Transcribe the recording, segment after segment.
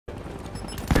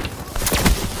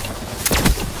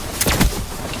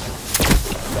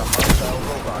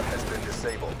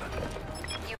disabled.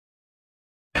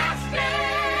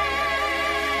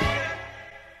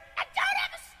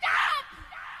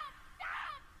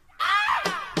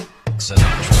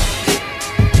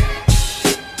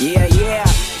 Yeah, yeah.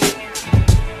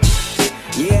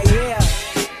 Yeah, yeah.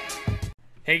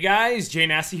 Hey guys,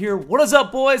 JNasty here. What is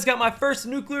up, boys? Got my first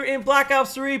nuclear in Black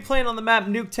Ops 3 playing on the map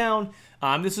NUK3TOWN.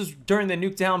 This was during the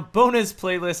NUK3TOWN bonus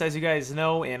playlist, as you guys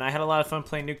know, and I had a lot of fun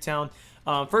playing NUK3TOWN.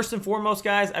 First and foremost,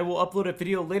 guys, I will upload a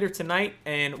video later tonight,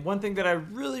 and one thing that I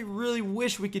really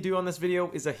wish we could do on this video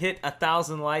is hit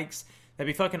 1,000 likes.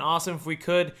 That'd be fucking awesome if we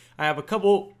could. I have a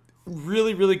couple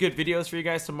really good videos for you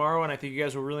guys tomorrow, and I think you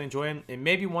guys will really enjoy them, and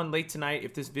maybe one late tonight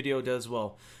if this video does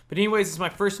well. But anyways, this is my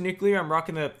first nuclear. I'm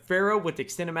rocking the Pharaoh with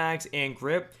extended mags and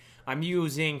grip. I'm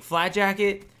using flat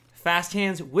jacket, fast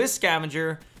hands with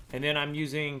scavenger, and then I'm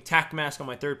using tac mask on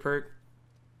my third perk.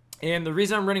 And the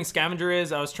reason I'm running scavenger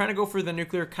is I was trying to go for the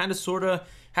nuclear, kind of sorta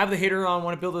have the hater on,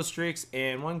 want to build those streaks.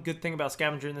 And one good thing about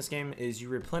scavenger in this game is you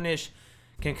replenish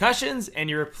concussions and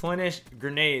you replenish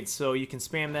grenades, so you can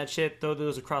spam that shit, throw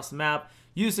those across the map,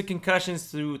 use the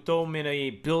concussions to throw them in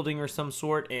a building or some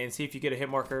sort and see if you get a hit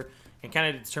marker and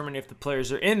kind of determine if the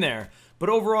players are in there. But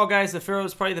overall, guys, the Pharaoh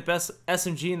is probably the best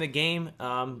SMG in the game.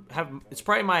 It's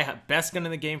probably my best gun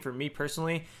in the game for me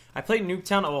personally. I played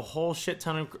NUK3TOWN a whole shit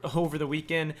ton over the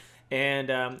weekend,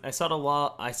 and I saw a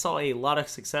lot of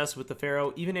success with the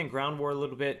Pharaoh, even in ground war a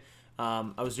little bit.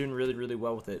 I was doing really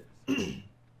well with it.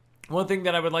 One thing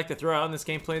that I would like to throw out in this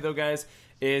gameplay, though, guys,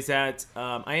 is that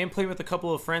I am playing with a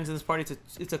couple of friends in this party.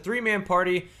 It's a three-man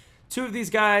party. Two of these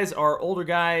guys are older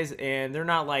guys, and they're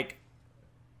not like...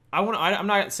 I'm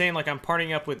not saying like I'm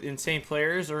partying up with insane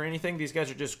players or anything. These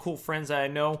guys are just cool friends that I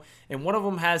know. And one of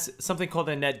them has something called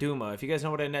a NetDuma. If you guys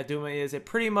know what a NetDuma is, it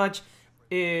pretty much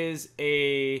is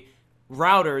a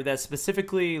router that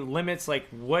specifically limits like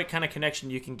what kind of connection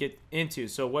you can get into.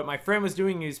 So what my friend was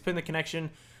doing is putting the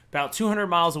connection about 200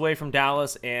 miles away from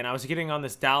Dallas, and I was getting on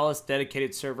this Dallas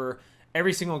dedicated server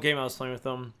every single game I was playing with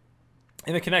them,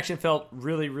 and the connection felt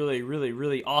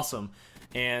really awesome.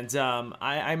 And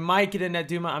I might get a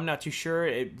NetDuma, I'm not too sure.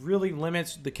 It really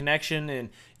limits the connection, and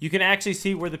you can actually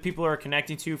see where the people are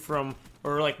connecting to from,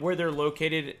 or like where they're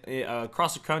located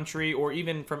across the country, or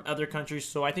even from other countries.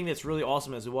 So I think that's really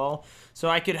awesome as well. So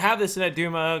I could have this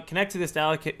NetDuma connect to this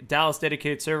Dallas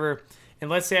dedicated server, and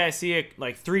let's say I see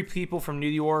like 3 people from New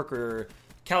York or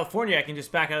California, I can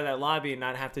just back out of that lobby and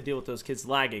not have to deal with those kids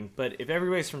lagging. But if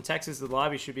everybody's from Texas, the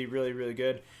lobby should be really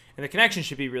good, and the connection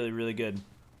should be really good.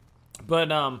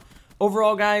 But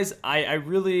overall, guys, I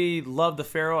really love the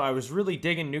Pharaoh. I was really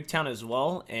digging NUK3TOWN as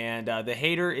well, and the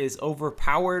hater is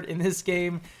overpowered in this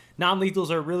game. Non-lethals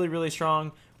are really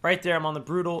strong. Right there, I'm on the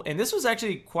brutal, and this was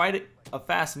actually quite a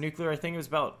fast nuclear. I think it was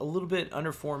about a little bit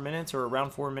under 4 minutes, or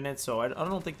around 4 minutes, so I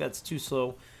don't think that's too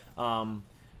slow.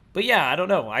 But yeah, I don't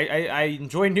know. I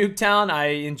enjoy NUK3TOWN. I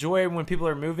enjoy when people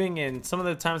are moving, and some of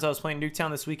the times I was playing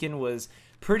NUK3TOWN this weekend was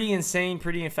pretty insane,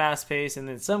 pretty fast-paced, and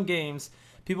then some games,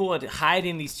 people would hide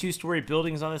in these 2-story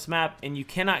buildings on this map, and you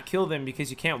cannot kill them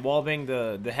because you can't wallbang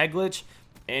the head glitch,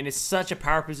 and it's such a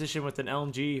power position with an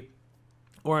LMG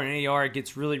or an AR. It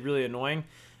gets really annoying.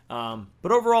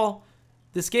 But overall,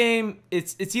 this game,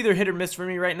 it's either hit or miss for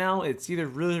me right now. It's either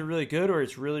really good, or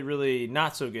it's really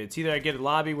not so good. It's either I get a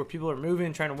lobby where people are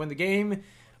moving, trying to win the game,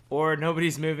 or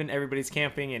nobody's moving, everybody's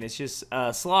camping, and it's just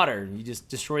slaughter. You just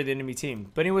destroy the enemy team.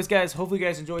 But anyways, guys, hopefully you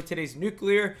guys enjoyed today's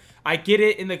nuclear. I get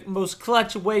it in the most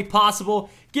clutch way possible.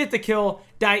 Get the kill,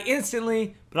 die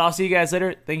instantly. But I'll see you guys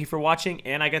later. Thank you for watching,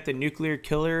 and I got the nuclear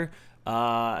killer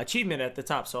achievement at the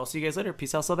top. So I'll see you guys later.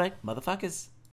 Peace out, slowback, motherfuckers.